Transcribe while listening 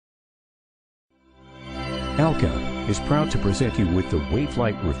Alcon is proud to present you with the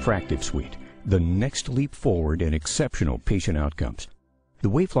Wavelight Refractive Suite, the next leap forward in exceptional patient outcomes. The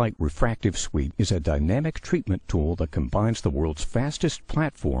Wavelight Refractive Suite is a dynamic treatment tool that combines the world's fastest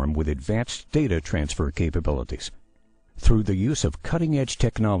platform with advanced data transfer capabilities. Through the use of cutting-edge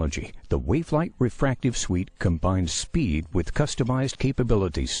technology, the Wavelight Refractive Suite combines speed with customized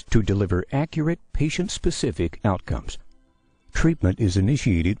capabilities to deliver accurate, patient-specific outcomes. Treatment is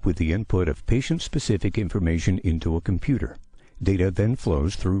initiated with the input of patient-specific information into a computer. Data then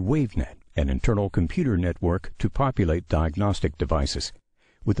flows through WaveNet, an internal computer network, to populate diagnostic devices.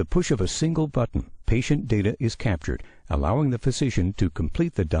 With the push of a single button, patient data is captured, allowing the physician to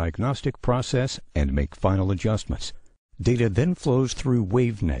complete the diagnostic process and make final adjustments. Data then flows through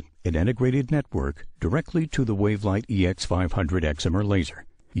WaveNet, an integrated network, directly to the Wavelight EX500 excimer laser.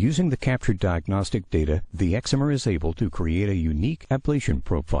 Using the captured diagnostic data, the excimer is able to create a unique ablation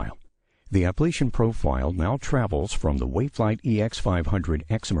profile. The ablation profile now travels from the Wavelight EX500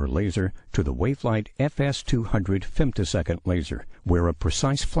 excimer laser to the Wavelight FS200 femtosecond laser, where a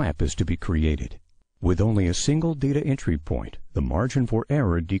precise flap is to be created. With only a single data entry point, the margin for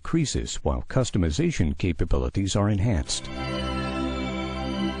error decreases while customization capabilities are enhanced.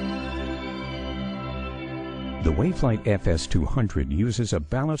 The Wavelight FS200 uses a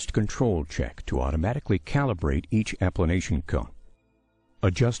balanced control check to automatically calibrate each applanation cone.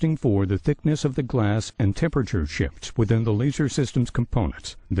 Adjusting for the thickness of the glass and temperature shifts within the laser system's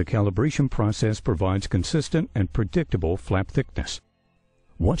components, the calibration process provides consistent and predictable flap thickness.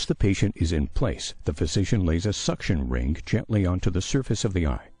 Once the patient is in place, the physician lays a suction ring gently onto the surface of the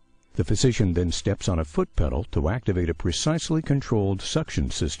eye. The physician then steps on a foot pedal to activate a precisely controlled suction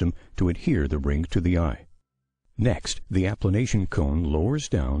system to adhere the ring to the eye. Next, the applanation cone lowers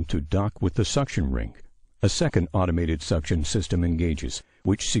down to dock with the suction ring. A second automated suction system engages,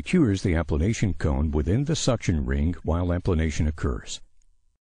 which secures the applanation cone within the suction ring while applanation occurs.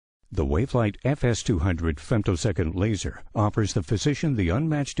 The Wavelight FS200 femtosecond laser offers the physician the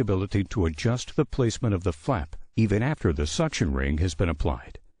unmatched ability to adjust the placement of the flap even after the suction ring has been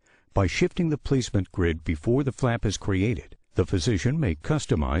applied. By shifting the placement grid before the flap is created, the physician may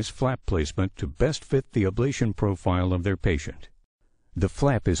customize flap placement to best fit the ablation profile of their patient. The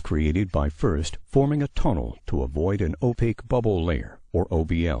flap is created by first forming a tunnel to avoid an opaque bubble layer, or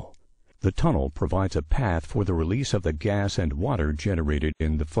OBL. The tunnel provides a path for the release of the gas and water generated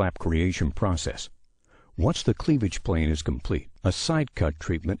in the flap creation process. Once the cleavage plane is complete, a side cut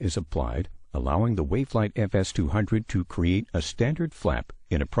treatment is applied, allowing the Wavelight FS200 to create a standard flap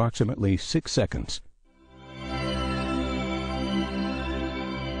in approximately 6 seconds.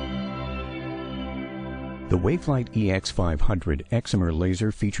 The Wavelight EX500 excimer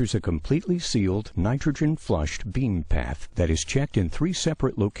laser features a completely sealed, nitrogen-flushed beam path that is checked in 3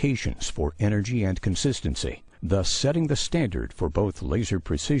 separate locations for energy and consistency, thus setting the standard for both laser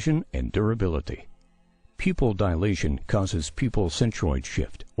precision and durability. Pupil dilation causes pupil centroid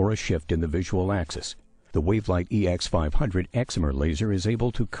shift, or a shift in the visual axis. The Wavelight EX500 excimer laser is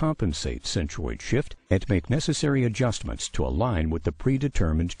able to compensate centroid shift and make necessary adjustments to align with the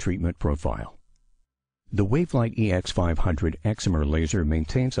predetermined treatment profile. The Wavelight EX500 excimer laser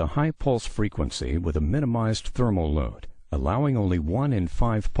maintains a high pulse frequency with a minimized thermal load, allowing only 1 in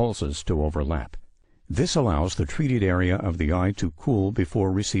 5 pulses to overlap. This allows the treated area of the eye to cool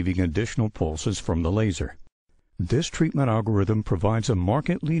before receiving additional pulses from the laser. This treatment algorithm provides a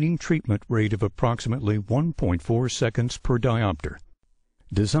market-leading treatment rate of approximately 1.4 seconds per diopter.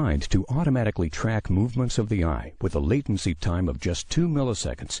 Designed to automatically track movements of the eye with a latency time of just 2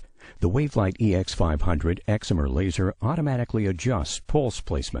 milliseconds, the Wavelight EX500 excimer laser automatically adjusts pulse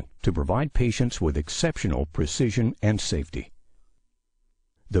placement to provide patients with exceptional precision and safety.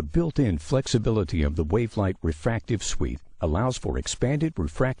 The built-in flexibility of the Wavelight Refractive Suite allows for expanded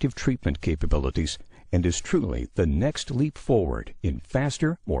refractive treatment capabilities and is truly the next leap forward in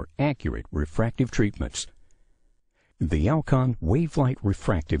faster, more accurate refractive treatments. The Alcon Wavelight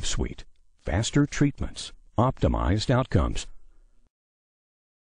Refractive Suite. Faster treatments, optimized outcomes.